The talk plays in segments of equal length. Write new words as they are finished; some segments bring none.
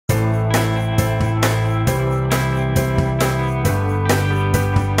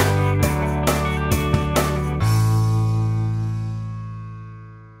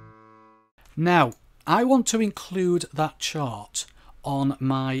Now, I want to include that chart on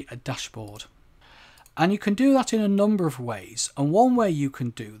my dashboard. And you can do that in a number of ways. And one way you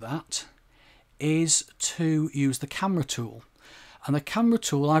can do that is to use the camera tool. And the camera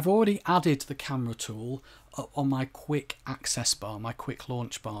tool, I've already added the camera tool up on my quick access bar, my quick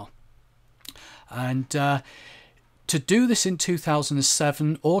launch bar. And to do this in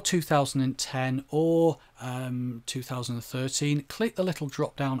 2007 or 2010 or 2013, click the little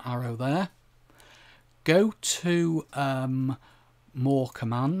drop down arrow there. Go to more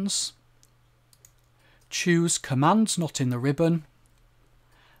commands. Choose commands not in the ribbon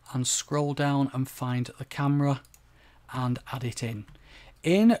and scroll down and find the camera and add it in.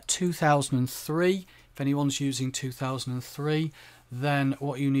 In 2003, if anyone's using 2003, then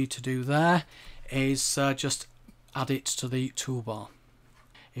what you need to do there is just add it to the toolbar.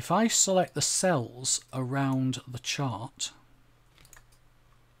 If I select the cells around the chart,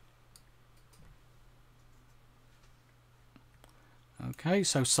 okay,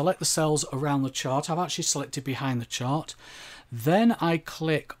 so select the cells around the chart. I've actually selected behind the chart. Then I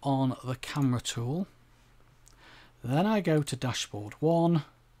click on the camera tool. Then I go to dashboard 1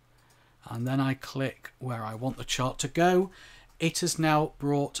 and then I click where I want the chart to go. It has now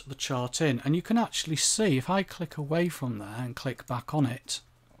brought the chart in, and you can actually see if I click away from there and click back on it,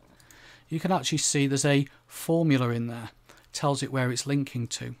 you can actually see there's a formula in there. It tells it where it's linking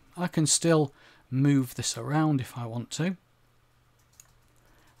to. I can still move this around if I want to.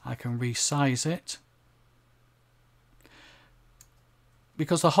 I can resize it.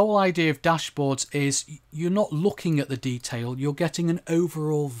 Because the whole idea of dashboards is you're not looking at the detail, you're getting an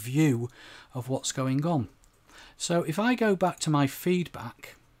overall view of what's going on. So if I go back to my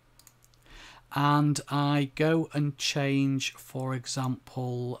feedback and I go and change, for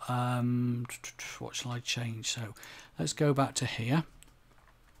example, what shall I change? So let's go back to here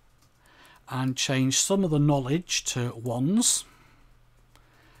and change some of the knowledge to ones.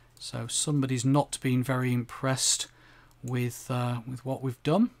 So somebody's not been very impressed with what we've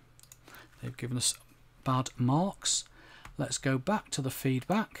done. They've given us bad marks. Let's go back to the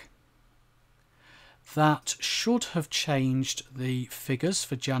feedback. That should have changed the figures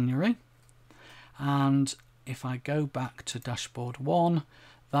for January. And if I go back to dashboard 1,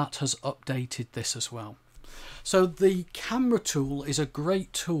 that has updated this as well. So the camera tool is a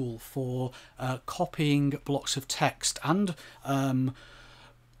great tool for copying blocks of text and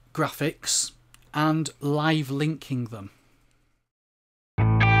graphics and live linking them.